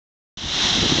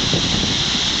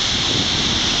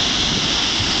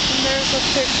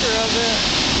picture of it.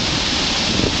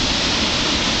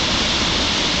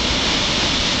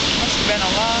 Must have been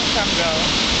a long time ago.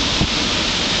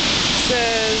 It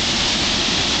says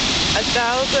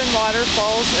 1,000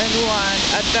 waterfalls in one,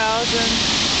 1,000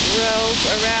 rails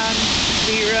around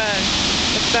me run,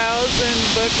 1,000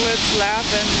 booklets laugh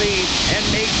and lead, and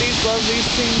make these lovely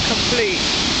scenes complete.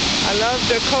 I love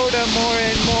Dakota more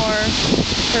and more.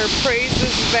 Her praise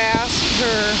is vast,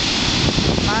 her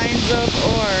mines of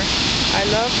ore. I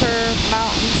love her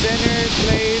mountains and her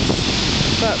glades,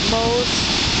 but most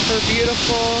her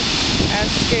beautiful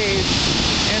cascades.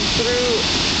 And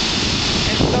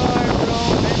though I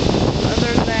roam in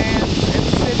other lands and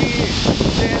city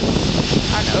dens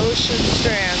on ocean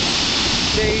strands,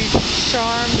 they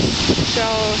charms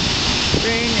shall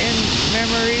reign in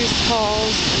memory's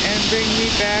halls and bring me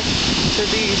back to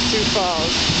these Sioux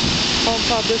Falls. Home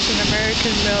published in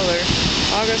American Miller,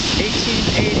 August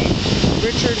 1880.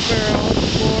 Richard Farrell,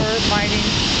 War Mining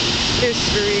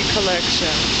History Collection.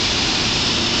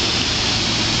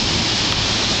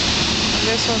 And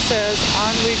this one says,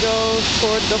 on we go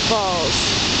toward the falls.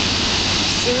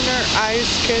 Sooner eyes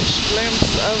catch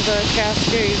glimpse of the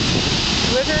cascades,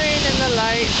 glittering in the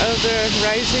light of the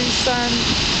rising sun.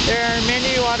 There are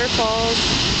many waterfalls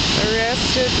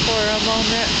arrested for a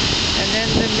moment, and then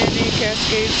the many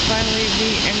cascades finally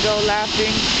meet and go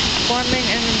laughing, forming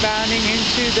and bounding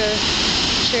into the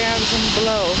chasm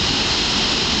below.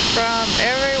 From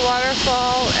every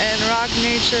waterfall and rock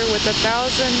nature with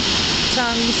 1,000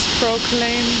 tongues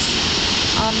proclaims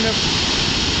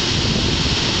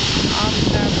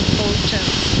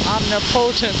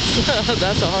omnipotence.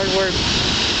 That's a hard word.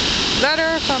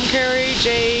 Letter from Carrie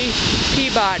J.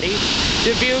 Peabody,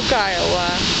 Dubuque,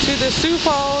 Iowa, to the Sioux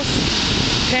Falls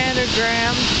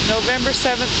Pentagram, November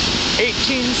 7th,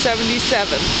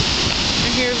 1877.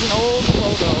 And here's an old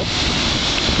photo.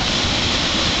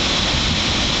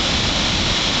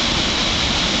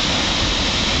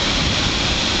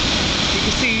 You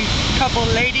can see a couple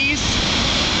ladies,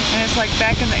 and it's like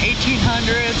back in the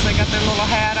 1800s. They got their little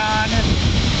hat on, and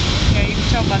yeah, you can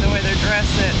tell by the way they're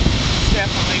dressed that it's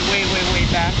definitely way, way, way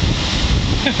back.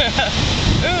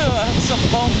 Ooh, some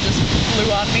foam just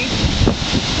flew on me.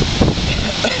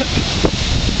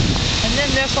 And then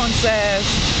this one says,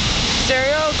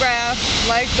 stereographs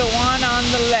like the one on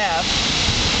the left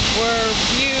were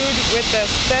viewed with a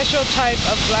special type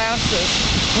of glasses.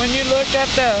 When you looked at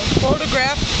the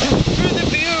photograph through the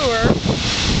viewer,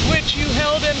 which you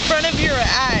held in front of your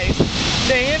eyes,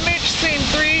 the image seemed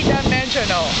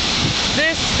three-dimensional.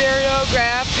 This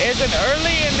stereograph is an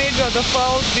early image of the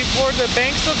falls before the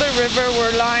banks of the river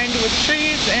were lined with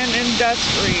trees and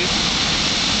industries.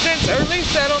 Since early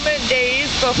settlement days,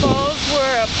 the falls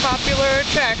were a popular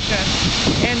attraction,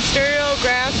 and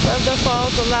stereographs of the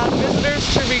falls allowed visitors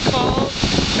to recall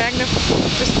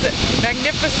magnificent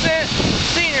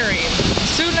scenery.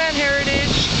 Siouxland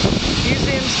Heritage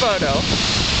Museum's photo.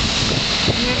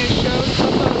 And then it shows the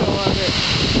photo of it.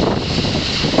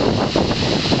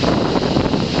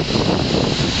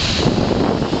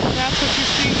 That's what you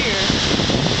see here.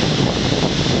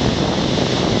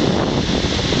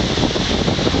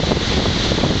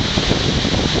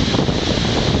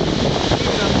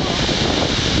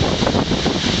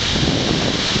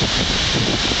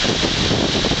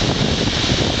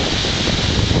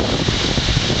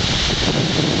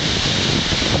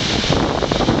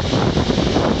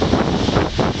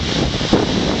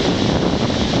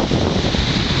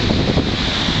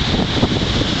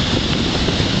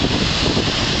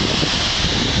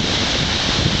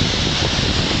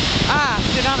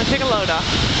 Sit down and take a load off.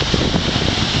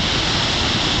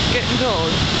 Getting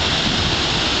cold.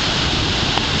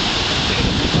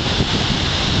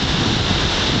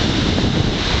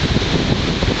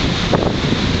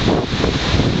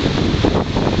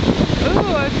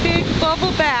 Ooh, a big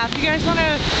bubble bath. You guys want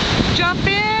to jump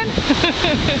in?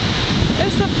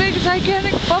 It's a big,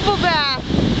 gigantic bubble bath.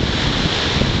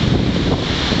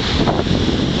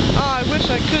 Oh, I wish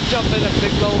I could jump in a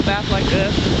big bubble bath like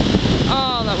this.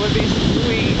 Oh, that would be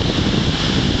sweet.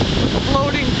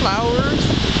 Floating flowers.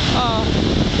 Oh,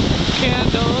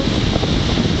 candles.